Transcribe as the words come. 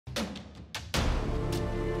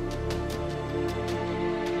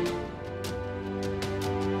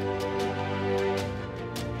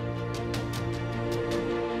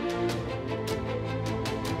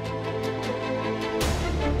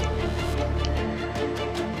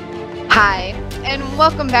Hi, and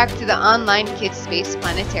welcome back to the online KidSpace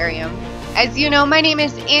Planetarium. As you know, my name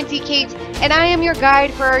is Auntie Kate, and I am your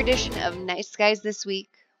guide for our edition of Night Skies this week.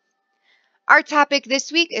 Our topic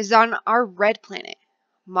this week is on our red planet,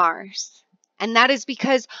 Mars. And that is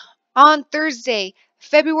because on Thursday,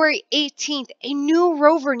 February 18th, a new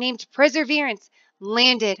rover named Perseverance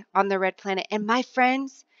landed on the red planet. And my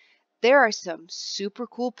friends, there are some super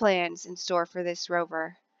cool plans in store for this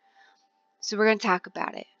rover. So we're going to talk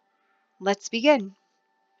about it. Let's begin.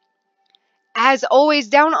 As always,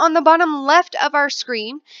 down on the bottom left of our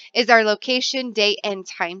screen is our location, date, and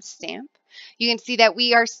time stamp. You can see that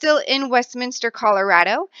we are still in Westminster,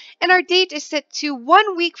 Colorado, and our date is set to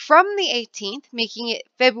 1 week from the 18th, making it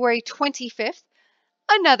February 25th,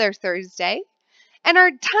 another Thursday. And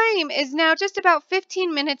our time is now just about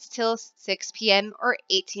 15 minutes till 6 p.m. or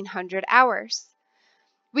 1800 hours.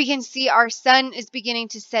 We can see our sun is beginning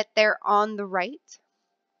to set there on the right.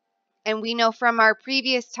 And we know from our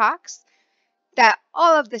previous talks that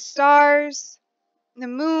all of the stars, the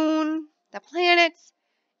moon, the planets,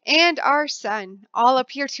 and our sun all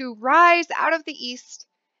appear to rise out of the east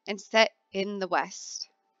and set in the west.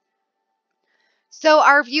 So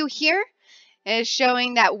our view here is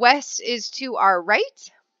showing that west is to our right,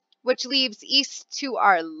 which leaves east to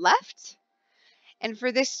our left. And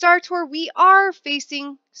for this star tour, we are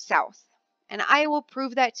facing south. And I will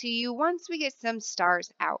prove that to you once we get some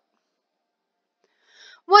stars out.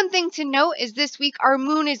 One thing to note is this week our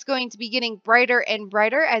moon is going to be getting brighter and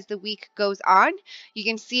brighter as the week goes on. You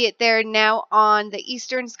can see it there now on the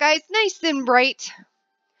eastern skies, nice and bright.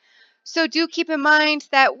 So do keep in mind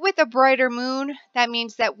that with a brighter moon, that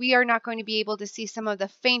means that we are not going to be able to see some of the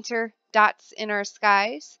fainter dots in our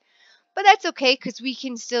skies. But that's okay because we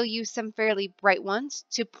can still use some fairly bright ones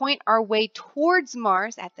to point our way towards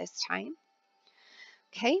Mars at this time.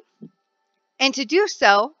 Okay? And to do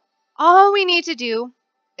so, all we need to do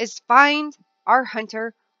is find our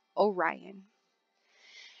hunter, Orion.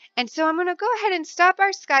 And so I'm going to go ahead and stop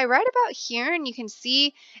our sky right about here. And you can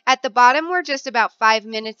see at the bottom, we're just about 5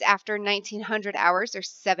 minutes after 1900 hours or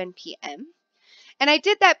 7 p.m. And I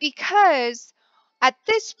did that because at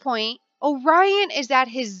this point, Orion is at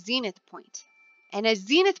his zenith point. And a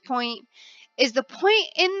zenith point is the point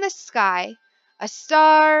in the sky, a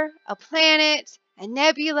star, a planet, a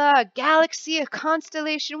nebula, a galaxy, a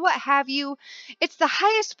constellation, what have you. It's the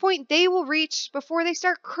highest point they will reach before they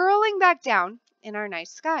start curling back down in our night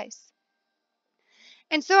skies.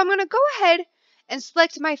 And so I'm going to go ahead and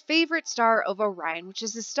select my favorite star of Orion, which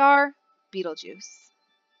is the star Betelgeuse.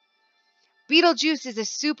 Betelgeuse is a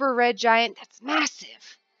super red giant that's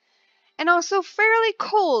massive and also fairly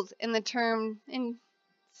cold in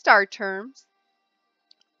star terms.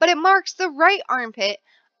 But it marks the right armpit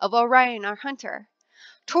of Orion, our hunter.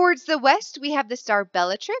 Towards the west, we have the star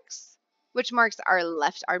Bellatrix, which marks our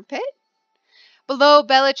left armpit. Below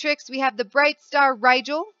Bellatrix, we have the bright star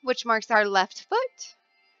Rigel, which marks our left foot.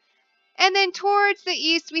 And then towards the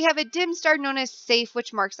east, we have a dim star known as Safe,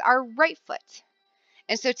 which marks our right foot.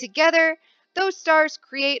 And so together, those stars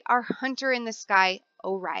create our hunter in the sky,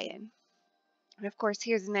 Orion. And of course,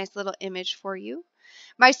 here's a nice little image for you.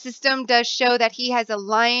 My system does show that he has a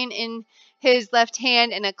lion in his left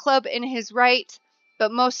hand and a club in his right.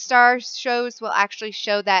 But most star shows will actually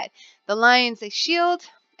show that the lion's a shield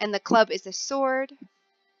and the club is a sword,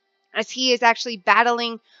 as he is actually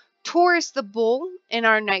battling Taurus the bull in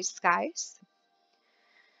our night skies.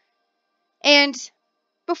 And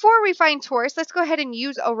before we find Taurus, let's go ahead and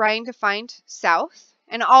use Orion to find south.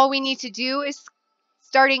 And all we need to do is,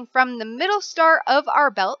 starting from the middle star of our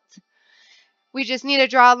belt, we just need to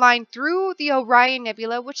draw a line through the Orion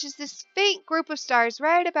Nebula, which is this faint group of stars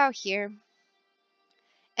right about here.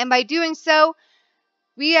 And by doing so,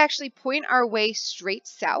 we actually point our way straight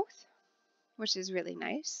south, which is really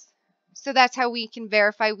nice. So that's how we can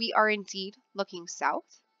verify we are indeed looking south.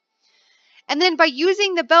 And then by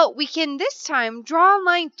using the belt, we can this time draw a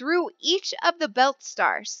line through each of the belt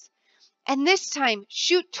stars. And this time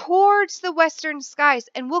shoot towards the western skies,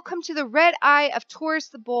 and we'll come to the red eye of Taurus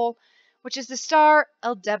the bull, which is the star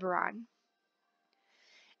Aldebaran.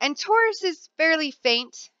 And Taurus is fairly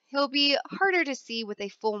faint. He'll be harder to see with a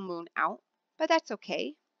full moon out, but that's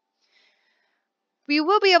okay. We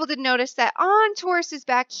will be able to notice that on Taurus's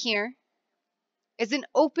back here is an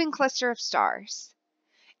open cluster of stars.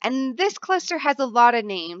 And this cluster has a lot of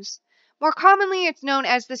names. More commonly, it's known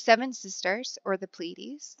as the Seven Sisters, or the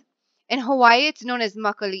Pleiades. In Hawaii, it's known as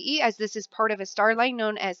Makali'i, as this is part of a star line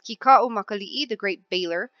known as Kika'o Makali'i, the Great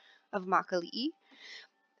Baler of Makali'i.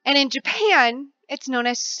 And in Japan, it's known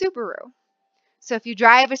as Subaru. So if you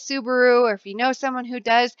drive a Subaru or if you know someone who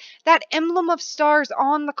does, that emblem of stars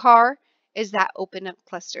on the car is that open up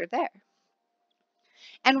cluster there.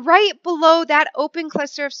 And right below that open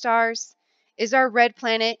cluster of stars is our red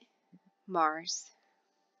planet, Mars.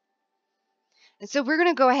 And so we're going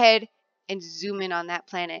to go ahead and zoom in on that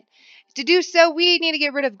planet. To do so, we need to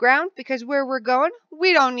get rid of ground because where we're going,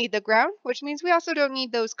 we don't need the ground, which means we also don't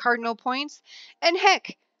need those cardinal points. And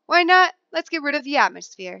heck, why not? Let's get rid of the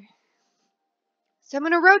atmosphere. So I'm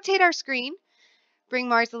going to rotate our screen, bring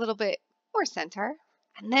Mars a little bit more center,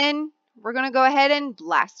 and then we're going to go ahead and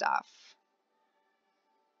blast off.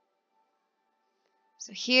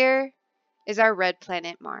 So here is our red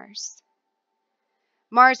planet, Mars.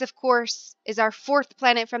 Mars, of course, is our fourth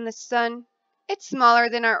planet from the sun. It's smaller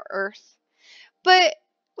than our Earth, but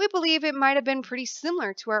we believe it might have been pretty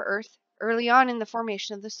similar to our Earth early on in the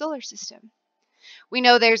formation of the solar system. We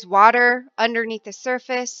know there's water underneath the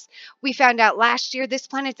surface. We found out last year this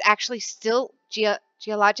planet's actually still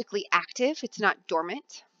geologically active. It's not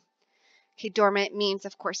dormant. Okay, dormant means,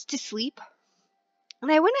 of course, to sleep.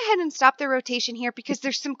 And I went ahead and stopped the rotation here because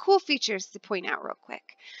there's some cool features to point out real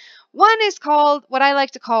quick. One is called what I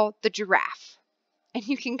like to call the giraffe. And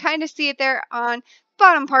you can kind of see it there on the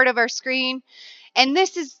bottom part of our screen. And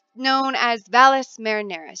this is known as Valles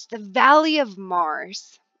Marineris, the Valley of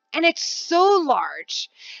Mars. And it's so large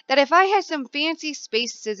that if I had some fancy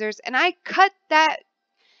space scissors and I cut that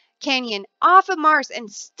canyon off of Mars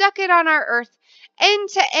and stuck it on our Earth, end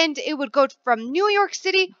to end, it would go from New York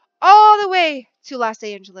City all the way to Los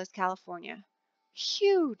Angeles, California.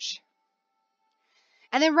 Huge.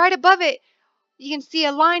 And then right above it, you can see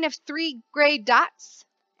a line of 3 gray dots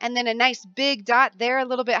and then a nice big dot there a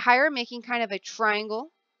little bit higher, making kind of a triangle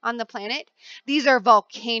on the planet. These are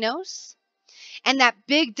volcanoes. And that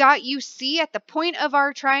big dot you see at the point of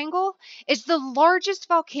our triangle is the largest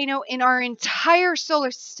volcano in our entire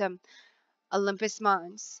solar system, Olympus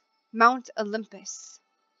Mons, Mount Olympus.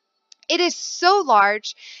 It is so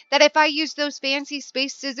large that if I use those fancy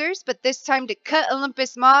space scissors, but this time to cut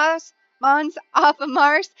Olympus Mons off of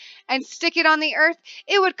Mars and stick it on the Earth,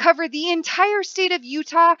 it would cover the entire state of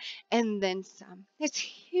Utah and then some. It's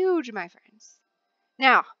huge, my friends.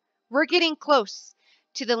 Now, we're getting close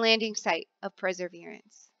to the landing site of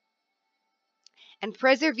Perseverance. And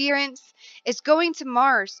Perseverance is going to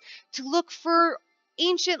Mars to look for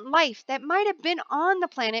ancient life that might have been on the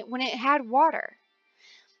planet when it had water.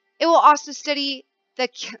 It will also study the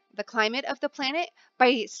climate of the planet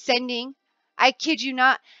by sending, I kid you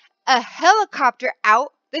not, a helicopter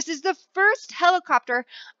out. This is the first helicopter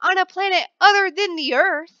on a planet other than the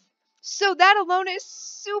Earth. So that alone is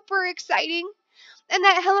super exciting. And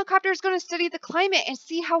that helicopter is going to study the climate and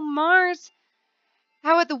see how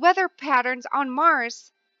the weather patterns on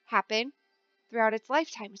Mars happen throughout its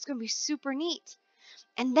lifetime. It's going to be super neat.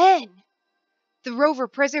 And then the rover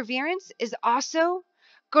Perseverance is also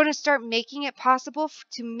going to start making it possible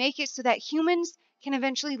to make it so that humans can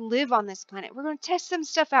eventually live on this planet. We're going to test some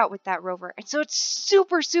stuff out with that rover. And so it's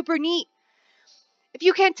super, super neat. If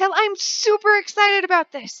you can't tell, I'm super excited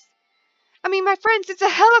about this. I mean, my friends, it's a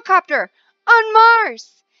helicopter on Mars.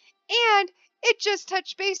 And it just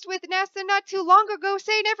touched base with NASA not too long ago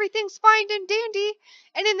saying everything's fine and dandy.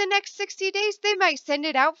 And in the next 60 days, they might send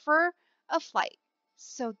it out for a flight.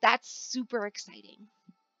 So that's super exciting.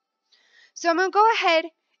 So I'm going to go ahead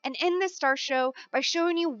and end this star show by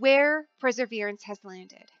showing you where Perseverance has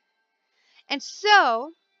landed. And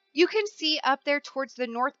so you can see up there towards the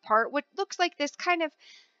north part what looks like this kind of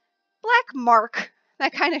black mark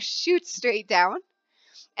that kind of shoots straight down.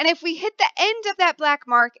 And if we hit the end of that black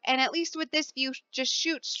mark, and at least with this view, just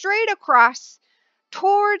shoot straight across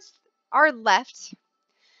towards our left,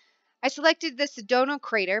 I selected the Sedona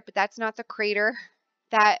crater, but that's not the crater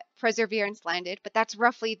that Perseverance landed, but that's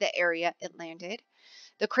roughly the area it landed.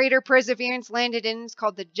 The crater Perseverance landed in is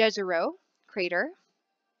called the Jezero crater,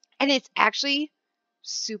 and it's actually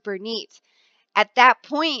super neat. At that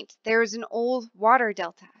point, there is an old water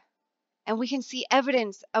delta, and we can see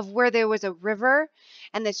evidence of where there was a river,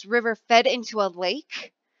 and this river fed into a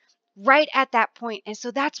lake right at that point. And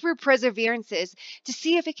so that's where Perseverance is, to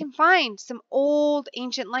see if it can find some old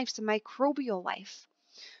ancient life, some microbial life.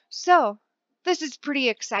 So this is pretty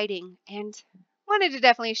exciting, and wanted to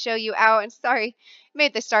definitely show you out. And sorry,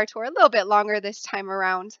 made the star tour a little bit longer this time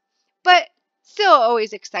around, but still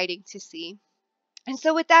always exciting to see. And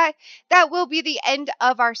so with that, that will be the end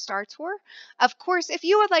of our Star Tour. Of course, if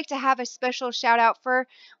you would like to have a special shout out for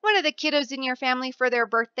one of the kiddos in your family for their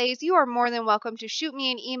birthdays, you are more than welcome to shoot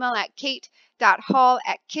me an email at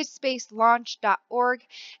kate.hall@kidspacelaunch.org,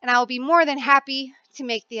 and I will be more than happy to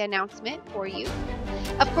make the announcement for you.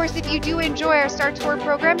 Of course, if you do enjoy our Star Tour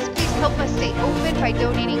programs, please help us stay open by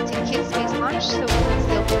donating to KidSpace Launch so we can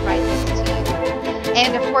still provide this to you.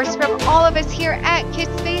 And of course, from all of us here at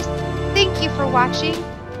KidSpace, thank you for watching,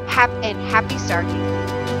 and happy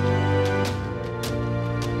stargazing.